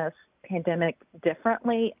taking this pandemic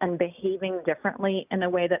differently and behaving differently in a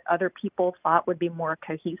way that other people thought would be more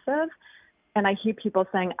cohesive. And I hear people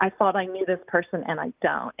saying, I thought I knew this person and I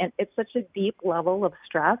don't. And it's such a deep level of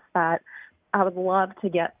stress that I would love to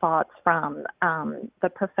get thoughts from the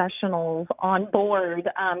professionals on board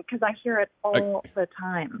because I hear it all the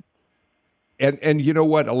time. And you know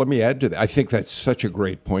what? Let me add to that. I think that's such a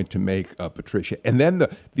great point to make, Patricia. And then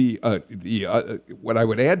the what I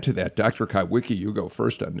would add to that, Dr. Kotwicki, you go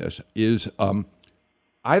first on this, is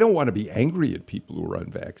I don't want to be angry at people who are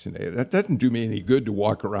unvaccinated. That doesn't do me any good to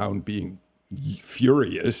walk around being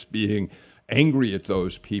furious, being angry at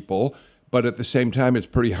those people. But at the same time, it's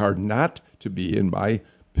pretty hard not to be in my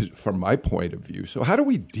from my point of view. So how do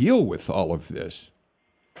we deal with all of this?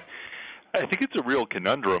 I think it's a real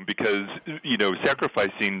conundrum because,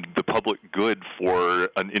 sacrificing the public good for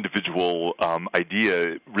an individual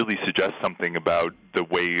idea really suggests something about the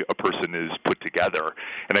way a person is put together.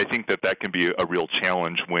 And I think that can be a real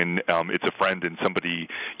challenge when it's a friend and somebody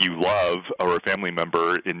you love or a family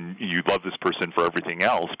member and you love this person for everything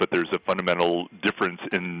else, but there's a fundamental difference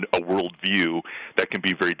in a worldview that can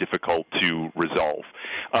be very difficult to resolve.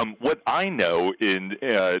 What I know in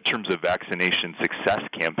terms of vaccination success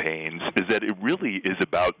campaigns is that it really is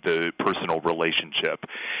about the personal relationship.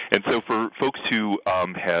 And so for folks who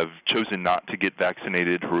have chosen not to get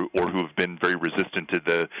vaccinated or who have been very resistant to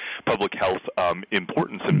the public health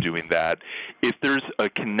importance of doing that, if there's a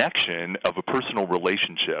connection of a personal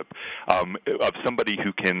relationship, of somebody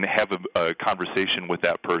who can have a conversation with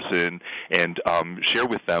that person and share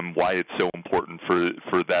with them why it's so important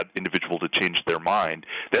for that individual to change their mind,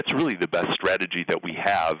 that's really the best strategy that we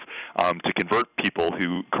have to convert people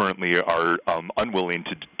who currently are unwilling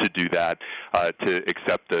to do that to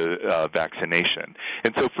accept the vaccination.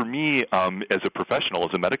 And so for me, as a professional,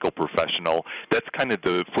 as a medical professional, that's kind of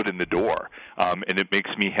the foot in the door. And it makes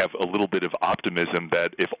me have a little bit of optimism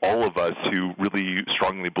that if all of us who really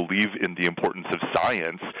strongly believe in the importance of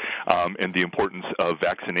science and the importance of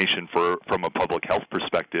vaccination from a public health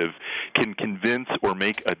perspective can convince or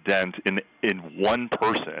make a dent in one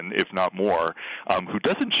person, if not more, who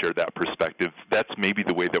doesn't share that perspective, that's maybe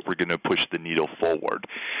the way that we're going to push the needle forward.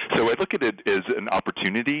 So I look at it as an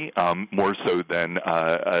opportunity more so than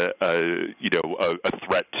a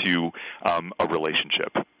threat to a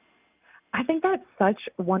relationship. I think that's such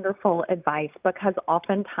wonderful advice because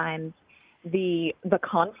oftentimes the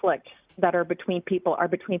conflict that are between people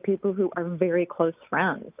who are very close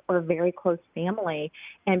friends or very close family,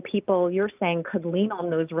 and people, you're saying, could lean on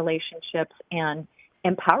those relationships and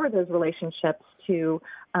empower those relationships to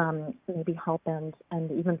maybe help and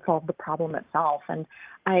even solve the problem itself. And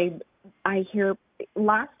I hear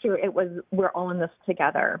last year it was we're all in this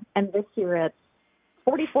together, and this year it's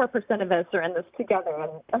 44% of us are in this together,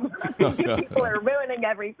 and people are ruining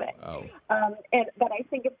everything. Oh. But I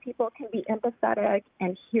think if people can be empathetic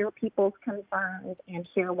and hear people's concerns and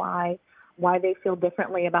hear why they feel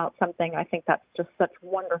differently about something, I think that's just such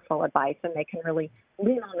wonderful advice, and they can really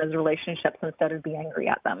lean on those relationships instead of be angry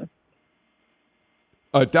at them.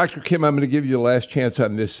 Dr. Kim, I'm going to give you the last chance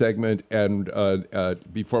on this segment, and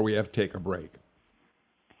before we have to take a break.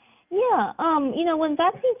 Yeah, when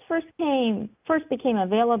vaccines first became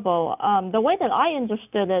available, the way that I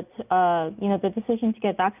understood it, the decision to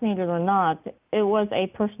get vaccinated or not, it was a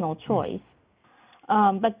personal choice.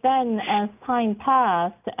 But then as time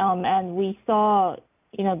passed and we saw,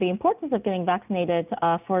 the importance of getting vaccinated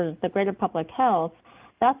for the greater public health,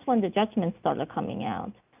 that's when the judgment started coming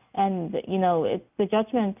out. And, the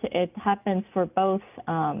judgment, it happens for both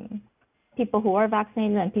people who are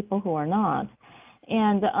vaccinated and people who are not.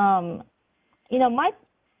 And,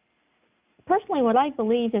 personally, what I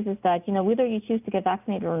believe is that, whether you choose to get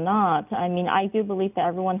vaccinated or not, I do believe that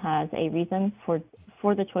everyone has a reason for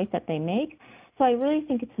the choice that they make. So I really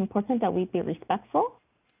think it's important that we be respectful,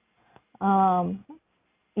 for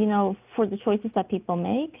the choices that people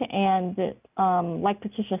make. And like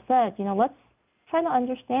Patricia said, let's try to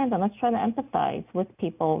understand and let's try to empathize with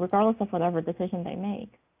people, regardless of whatever decision they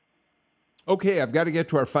make. Okay, I've got to get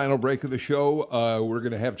to our final break of the show. We're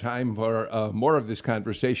going to have time for more of this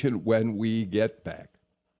conversation when we get back.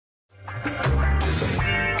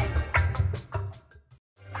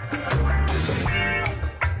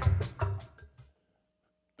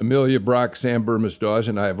 Amelia Brock, Sam Burmis-Dawes,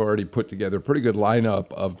 and I have already put together a pretty good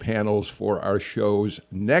lineup of panels for our shows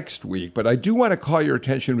next week. But I do want to call your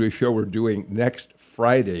attention to a show we're doing next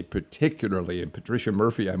Friday, particularly. And Patricia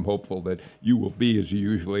Murphy, I'm hopeful that you will be, as you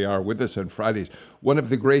usually are, with us on Fridays. One of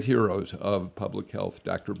the great heroes of public health,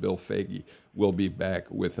 Dr. Bill Foege, will be back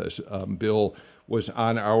with us. Bill was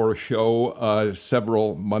on our show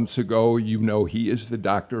several months ago. He is the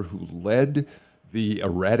doctor who led the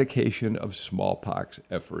eradication of smallpox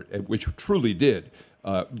effort, which truly did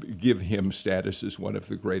give him status as one of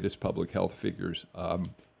the greatest public health figures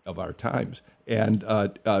of our times. And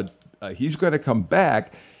he's going to come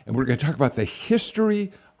back, and we're going to talk about the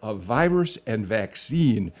history of virus and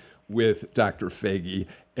vaccine with Dr. Foege.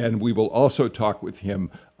 And we will also talk with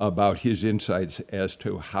him about his insights as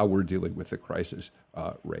to how we're dealing with the crisis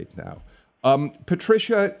right now.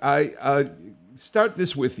 Patricia, I start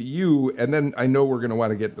this with you, and then I know we're going to want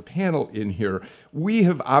to get the panel in here. We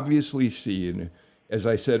have obviously seen, as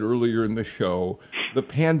I said earlier in the show, the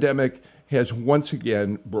pandemic has once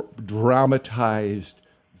again dramatized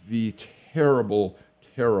the terrible,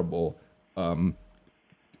 terrible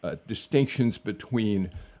distinctions between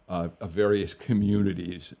various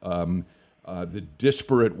communities, the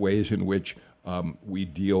disparate ways in which we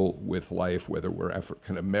deal with life, whether we're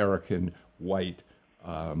African American, white,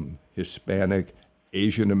 Hispanic,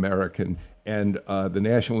 Asian American. And the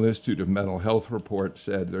National Institute of Mental Health report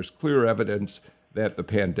said there's clear evidence that the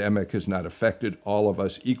pandemic has not affected all of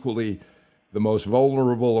us equally. The most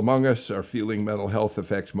vulnerable among us are feeling mental health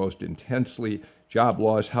effects most intensely. Job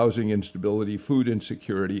loss, housing instability, food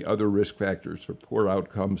insecurity, other risk factors for poor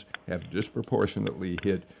outcomes have disproportionately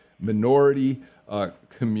hit minority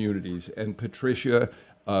communities. And Patricia,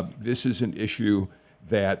 this is an issue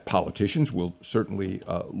that politicians will certainly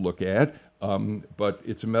look at, but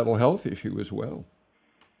it's a mental health issue as well.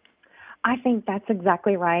 I think that's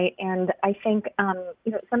exactly right. And I think,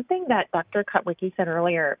 something that Dr. Kotwicki said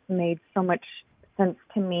earlier made so much sense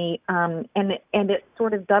to me. And it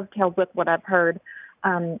sort of dovetails with what I've heard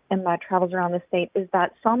in my travels around the state, is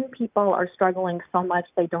that some people are struggling so much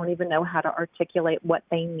they don't even know how to articulate what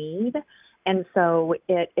they need. And so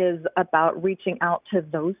it is about reaching out to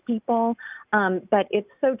those people. But it's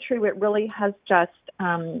so true. It really has just,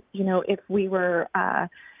 if we were,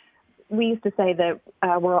 we used to say that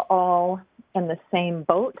we're all in the same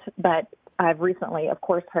boat, but I've recently, of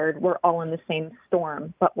course, heard we're all in the same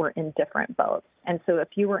storm, but we're in different boats. And so if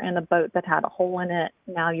you were in a boat that had a hole in it,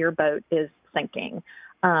 now your boat is sinking.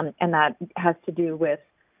 And that has to do with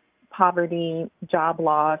poverty, job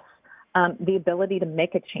loss, the ability to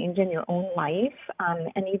make a change in your own life,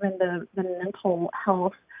 and even the mental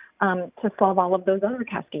health to solve all of those other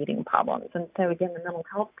cascading problems. And so, again, the mental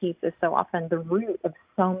health piece is so often the root of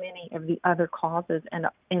so many of the other causes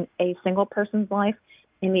in a single person's life,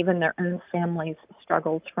 and even their own family's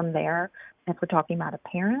struggles from there, if we're talking about a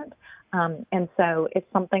parent. And so it's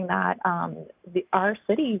something that our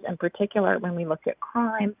cities in particular, when we look at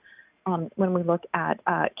crime, when we look at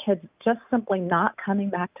kids just simply not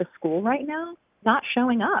coming back to school right now, not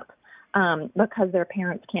showing up because their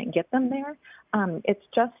parents can't get them there. It's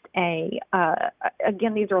just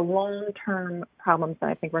again, these are long-term problems that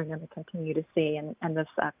I think we're going to continue to see, and this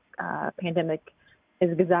pandemic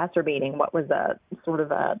is exacerbating what was a sort of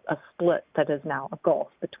a split that is now a gulf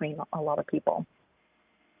between a lot of people.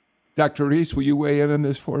 Dr. Reese, will you weigh in on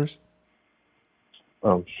this for us?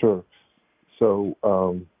 Sure. So,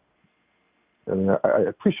 and I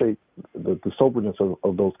appreciate the soberness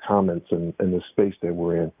of those comments and the space that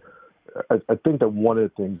we're in. I think that one of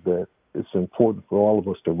the things that it's important for all of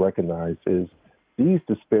us to recognize is these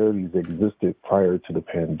disparities existed prior to the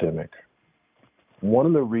pandemic. One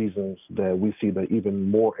of the reasons that we see the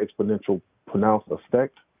even more exponential pronounced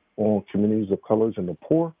effect on communities of colors and the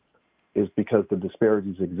poor is because the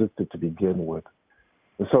disparities existed to begin with.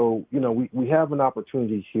 And so, we have an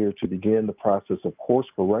opportunity here to begin the process of course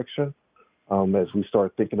correction as we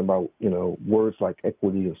start thinking about, words like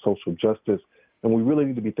equity and social justice. And we really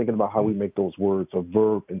need to be thinking about how we make those words a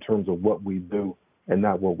verb in terms of what we do and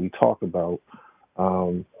not what we talk about.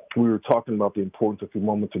 We were talking about the importance a few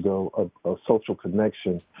moments ago of social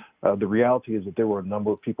connection. The reality is that there were a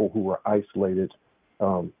number of people who were isolated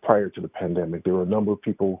prior to the pandemic. There were a number of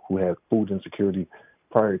people who had food insecurity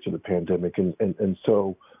prior to the pandemic. And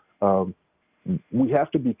so we have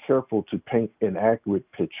to be careful to paint an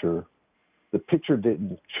accurate picture. The picture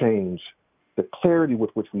didn't change. The clarity with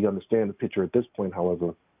which we understand the picture at this point,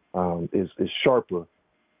 however, is sharper.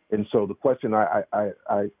 And so the question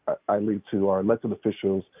I leave to our elected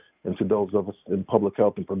officials and to those of us in public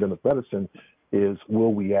health and preventive medicine is,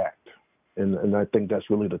 will we act? And I think that's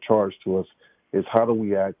really the charge to us, is how do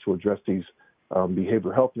we act to address these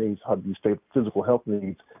behavioral health needs, how do we state physical health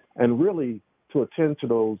needs, and really to attend to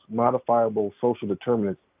those modifiable social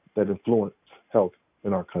determinants that influence health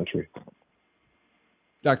in our country.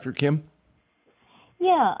 Dr. Kim?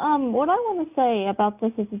 Yeah, what I want to say about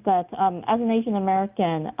this is that as an Asian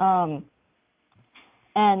American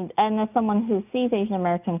and as someone who sees Asian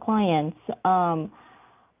American clients,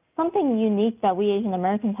 something unique that we Asian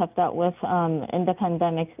Americans have dealt with in the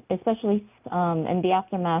pandemic, especially in the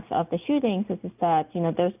aftermath of the shootings, is that,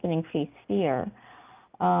 there's been increased fear.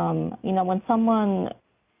 When someone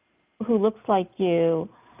who looks like you,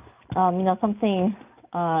 something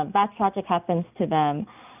that tragic happens to them,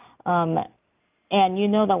 and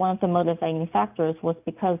that one of the motivating factors was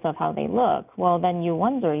because of how they look, well, then you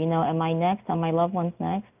wonder, am I next? Are my loved ones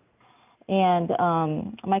next? And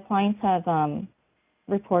my clients have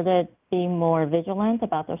reported being more vigilant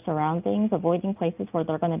about their surroundings, avoiding places where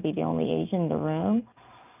they're going to be the only Asian in the room.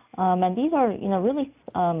 And these are, really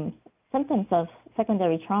symptoms of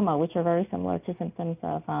secondary trauma, which are very similar to symptoms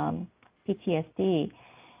of PTSD.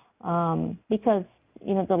 Because,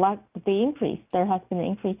 there has been an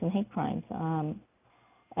increase in hate crimes,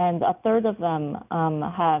 and a third of them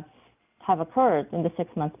have occurred in the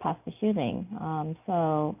 6 months past the shooting.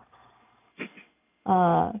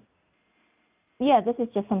 This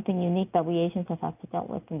is just something unique that we Asians have had to deal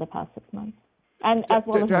with in the past 6 months, and as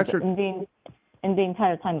well as in the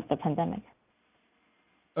entire time of the pandemic.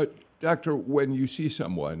 Doctor, when you see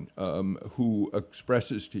someone who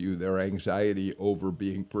expresses to you their anxiety over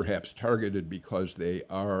being perhaps targeted because they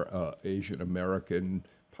are Asian American,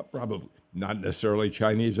 probably not necessarily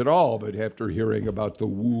Chinese at all, but after hearing about the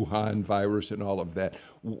Wuhan virus and all of that,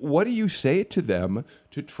 what do you say to them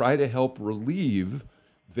to try to help relieve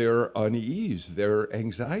their unease, their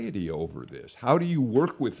anxiety over this? How do you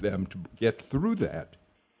work with them to get through that?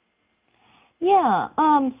 Yeah,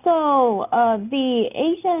 the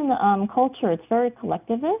Asian culture is very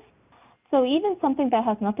collectivist. So even something that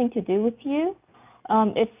has nothing to do with you,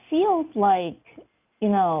 it feels like,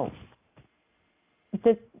 am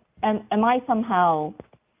I somehow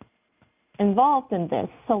involved in this?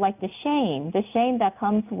 So like the shame that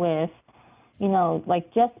comes with,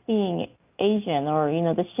 like just being Asian, or,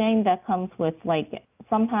 the shame that comes with like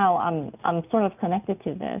somehow I'm sort of connected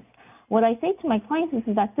to this. What I say to my clients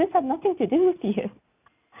is that this had nothing to do with you.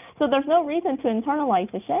 So there's no reason to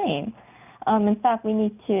internalize the shame. In fact, we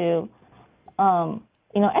need to,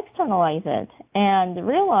 externalize it and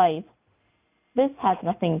realize this has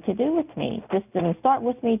nothing to do with me. This didn't start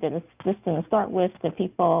with me. This didn't start with the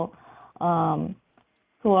people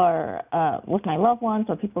who are with my loved ones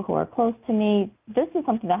or people who are close to me. This is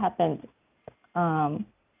something that happened,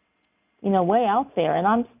 way out there, and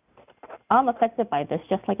I'm affected by this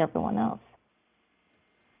just like everyone else.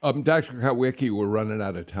 Dr. Kotwicki, we're running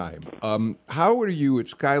out of time. How are you at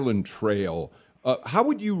Skyland Trail? How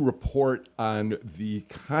would you report on the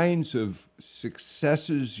kinds of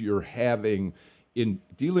successes you're having in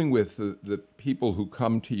dealing with the people who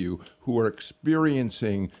come to you who are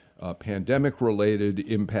experiencing pandemic-related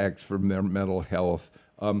impacts from their mental health?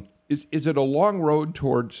 Is it a long road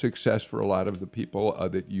toward success for a lot of the people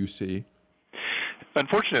that you see?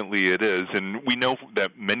 Unfortunately, it is, and we know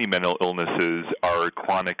that many mental illnesses are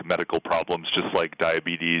chronic medical problems, just like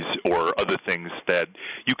diabetes or other things that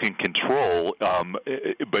you can control,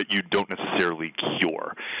 but you don't necessarily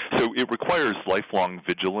cure. So it requires lifelong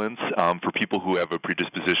vigilance for people who have a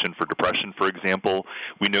predisposition for depression, for example.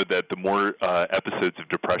 We know that the more episodes of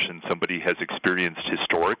depression somebody has experienced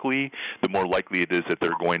historically, the more likely it is that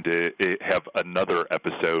they're going to have another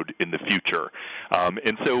episode in the future.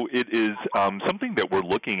 And so it is something that we're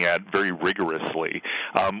looking at very rigorously.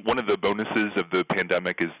 One of the bonuses of the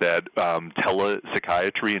pandemic is that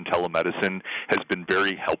telepsychiatry and telemedicine has been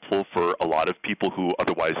very helpful for a lot of people who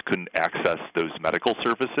otherwise couldn't access those medical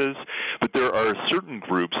services. But there are certain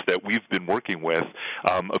groups that we've been working with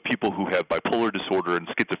of people who have bipolar disorder and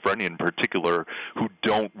schizophrenia in particular who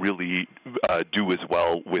don't really do as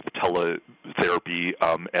well with teletherapy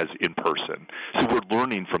as in person. So we're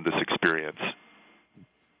learning from this experience.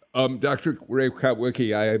 Dr. Ray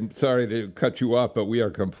Kotwicki, I am sorry to cut you off, but we are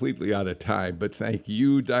completely out of time. But thank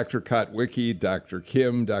you, Dr. Kotwicki, Dr.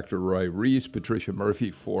 Kim, Dr. Roy Reese, Patricia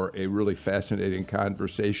Murphy, for a really fascinating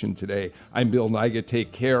conversation today. I'm Bill Nigut.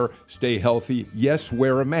 Take care. Stay healthy. Yes,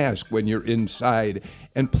 wear a mask when you're inside.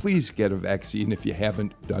 And please get a vaccine if you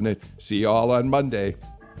haven't done it. See you all on Monday.